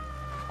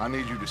 I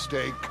need you to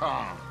stay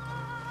calm.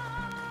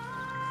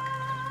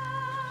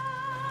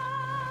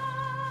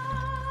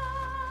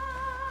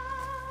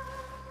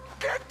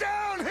 Get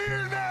down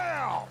here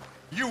now,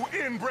 you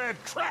inbred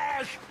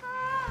trash!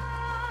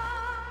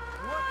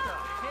 What the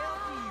hell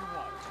do you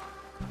want?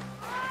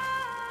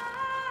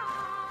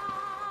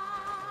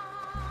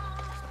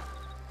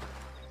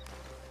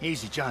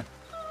 Easy, John.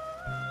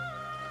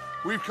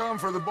 We've come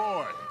for the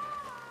boy.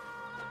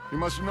 You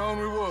must have known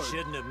we would.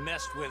 Shouldn't have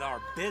messed with our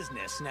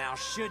business now,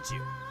 should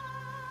you?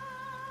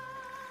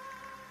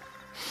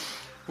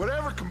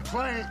 Whatever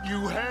complaint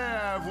you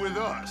have with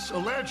us,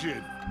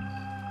 alleged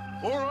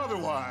or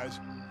otherwise,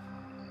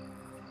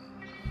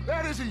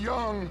 that is a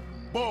young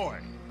boy.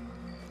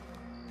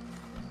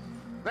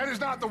 That is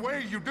not the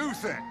way you do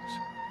things.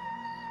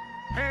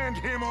 Hand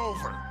him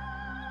over.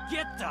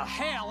 Get the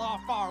hell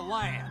off our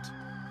land!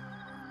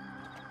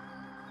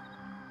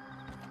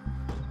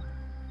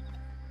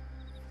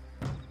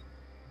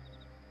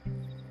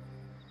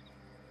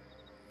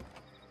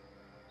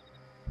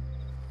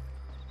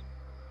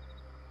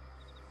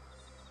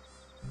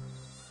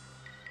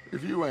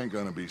 If you ain't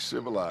gonna be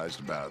civilized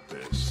about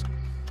this,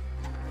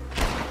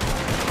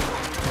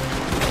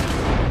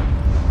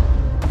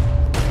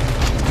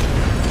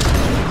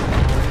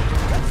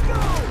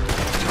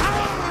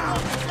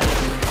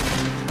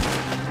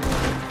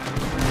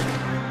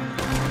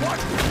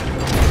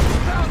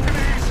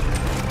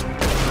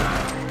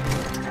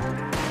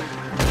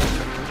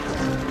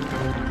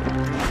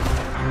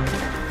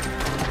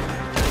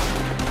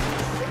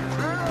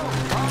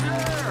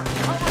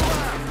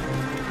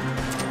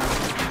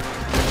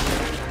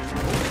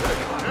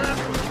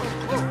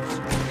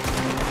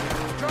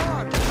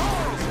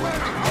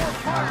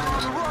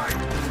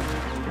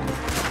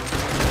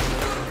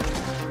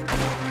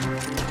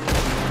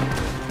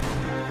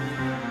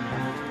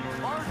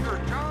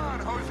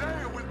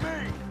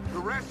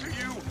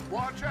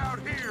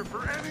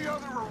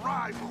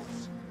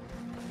 rifles!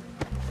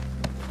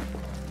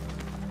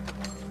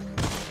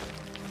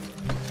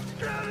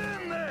 Get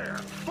in there!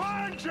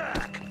 Find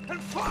Jack!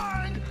 And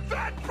find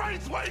that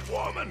Braithwaite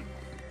woman!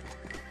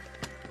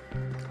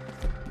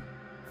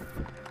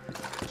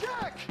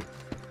 Jack!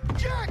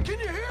 Jack, can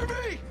you hear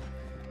me?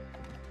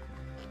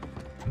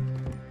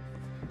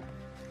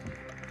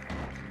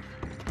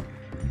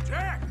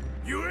 Jack,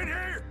 you in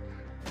here?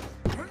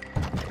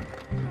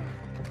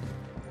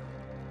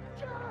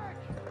 Jack!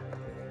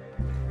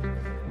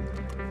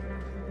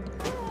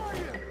 Where are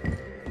you?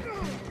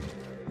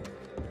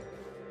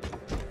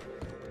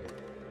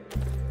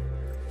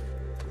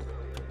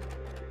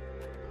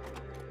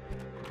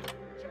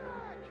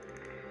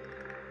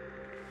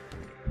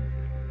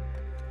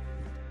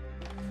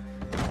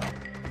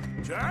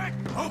 Jack?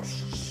 Oh,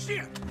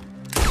 shit!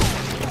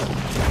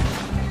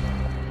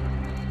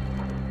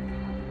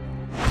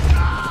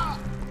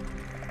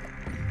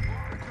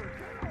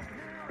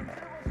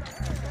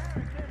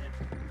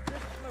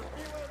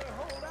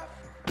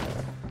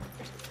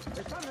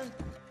 There's something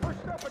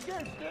pushed up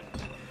against it.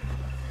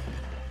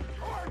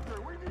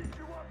 Arthur, we need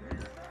you up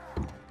here now!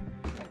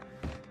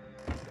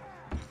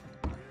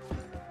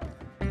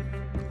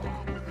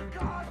 Open the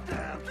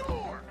goddamn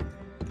door!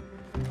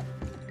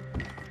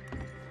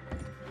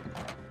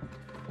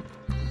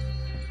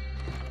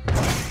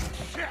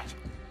 Shit!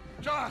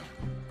 John!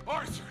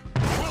 Arthur!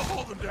 We'll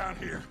hold them down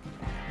here.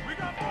 We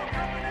got more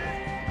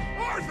company!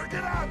 Arthur,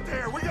 get out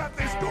there! We got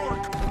this door!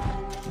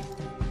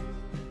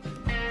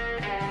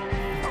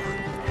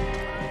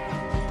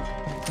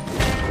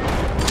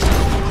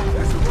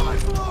 There's a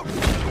rifle over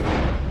there!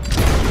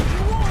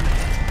 You want it?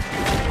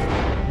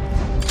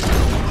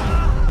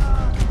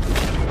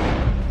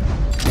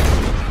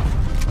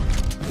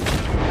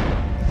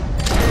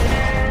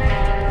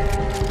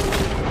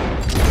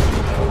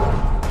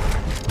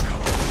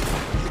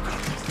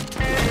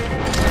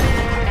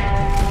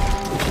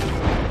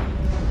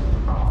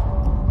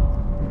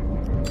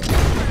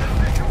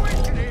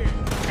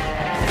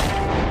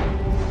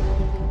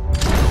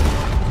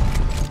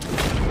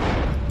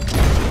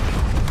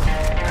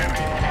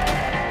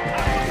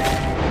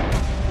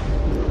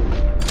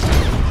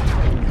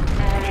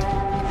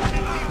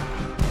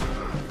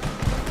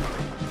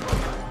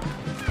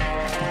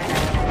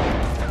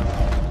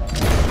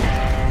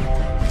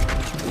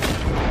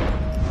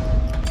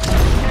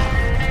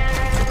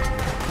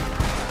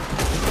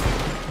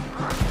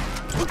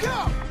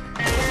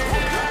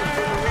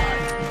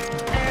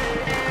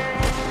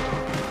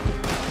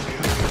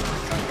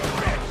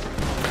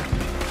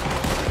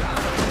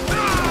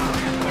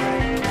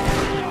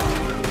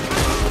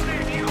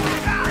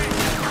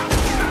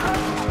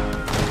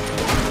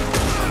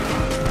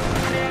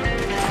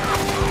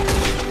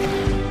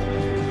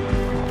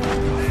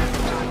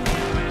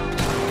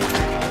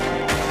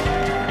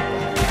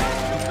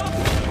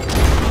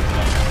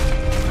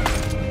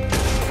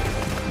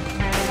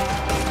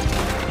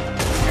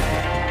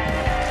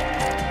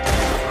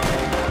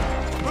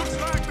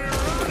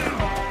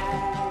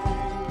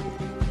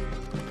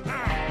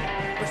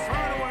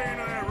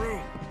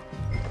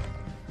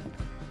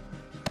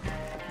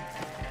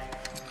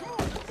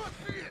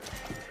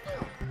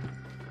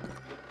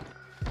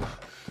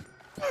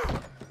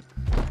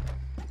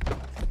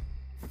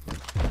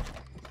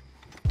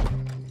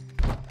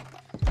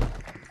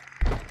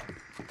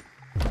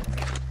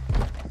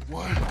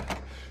 One,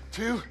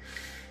 two,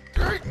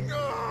 three.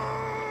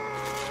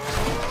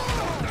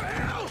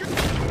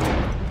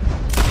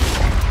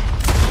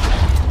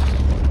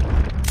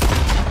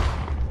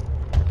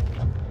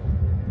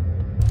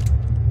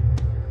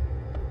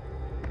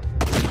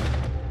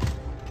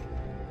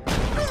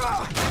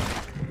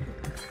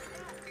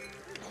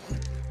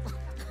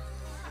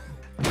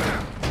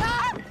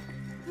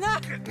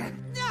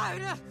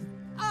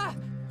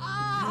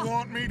 You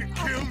want me to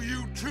kill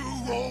you too,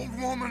 old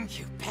woman?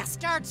 You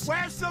bastards!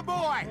 Where's the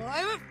boy?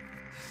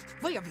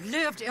 We have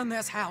lived in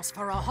this house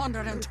for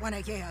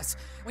 120 years.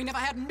 We never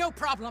had no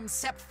problems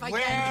except for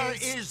Where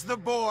Yankees. is the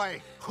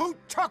boy? Who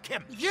took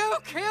him? You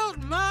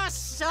killed my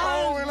son!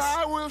 Oh, and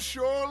I will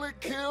surely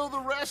kill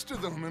the rest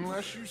of them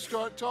unless you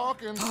start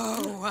talking.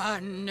 Oh, I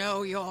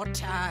know your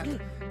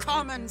type.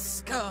 Common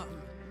scum.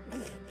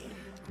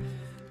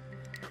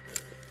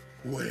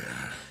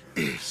 Where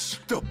is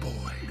the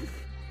boy?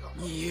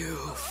 You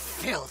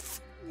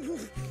filth.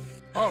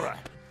 All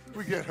right,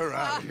 we get her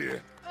out of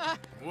here.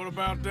 What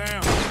about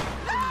them?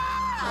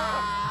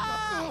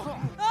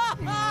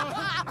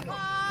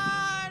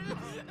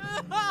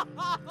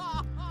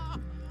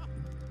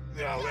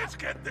 Now let's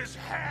get this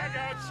hag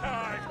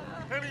outside.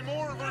 Any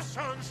more of her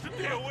sons to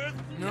deal with?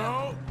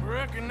 No,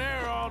 reckon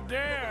they're all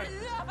dead.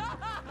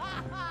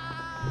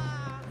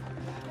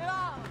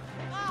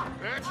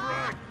 That's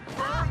right.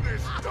 Burn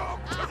this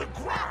dump to the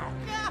ground.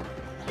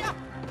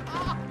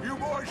 You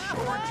boys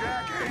sure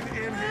Jack ain't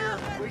in here?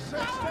 We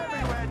searched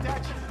everywhere,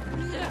 Dutch.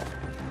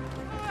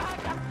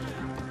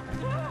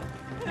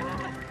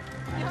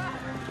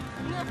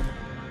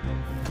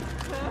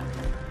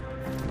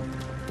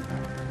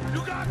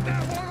 You got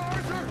that one,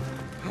 Arthur?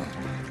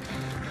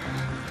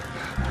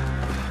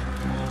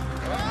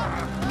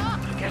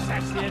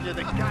 to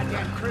the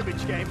goddamn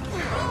cribbage game.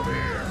 Come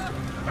here!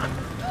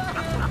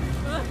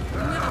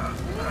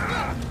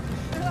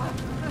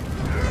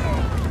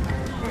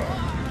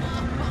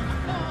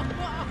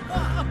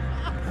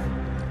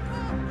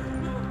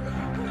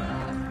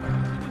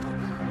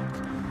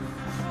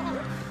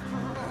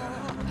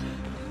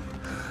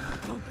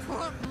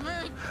 Put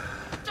me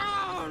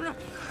down,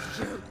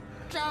 you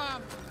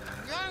damn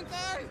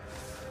Yankee!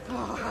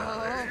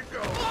 There you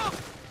go.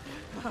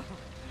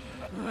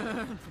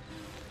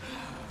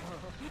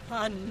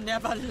 I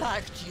never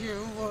liked you.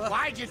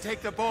 Why'd you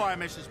take the boy,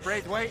 Mrs.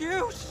 Braithwaite?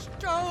 You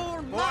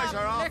stole my Boys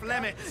are off liquor.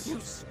 limits. You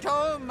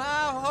stole my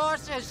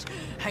horses.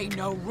 Ain't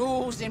no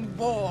rules in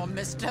war,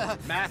 mister.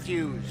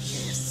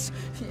 Matthews.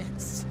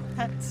 Yes,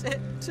 that's it.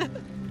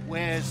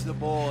 Where's the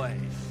boy?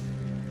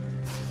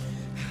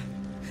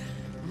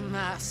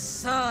 My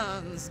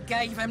sons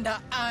gave him to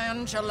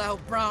Angelo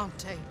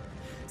Bronte.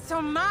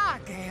 So my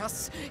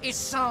guess is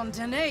Saint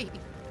Denis.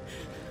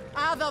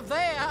 Either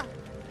there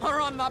or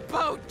on the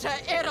boat to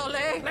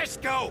Italy. Let's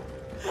go!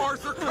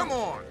 Arthur, come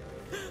on!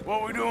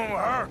 What we doing with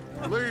her?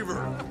 Leave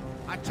her.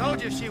 I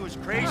told you she was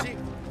crazy.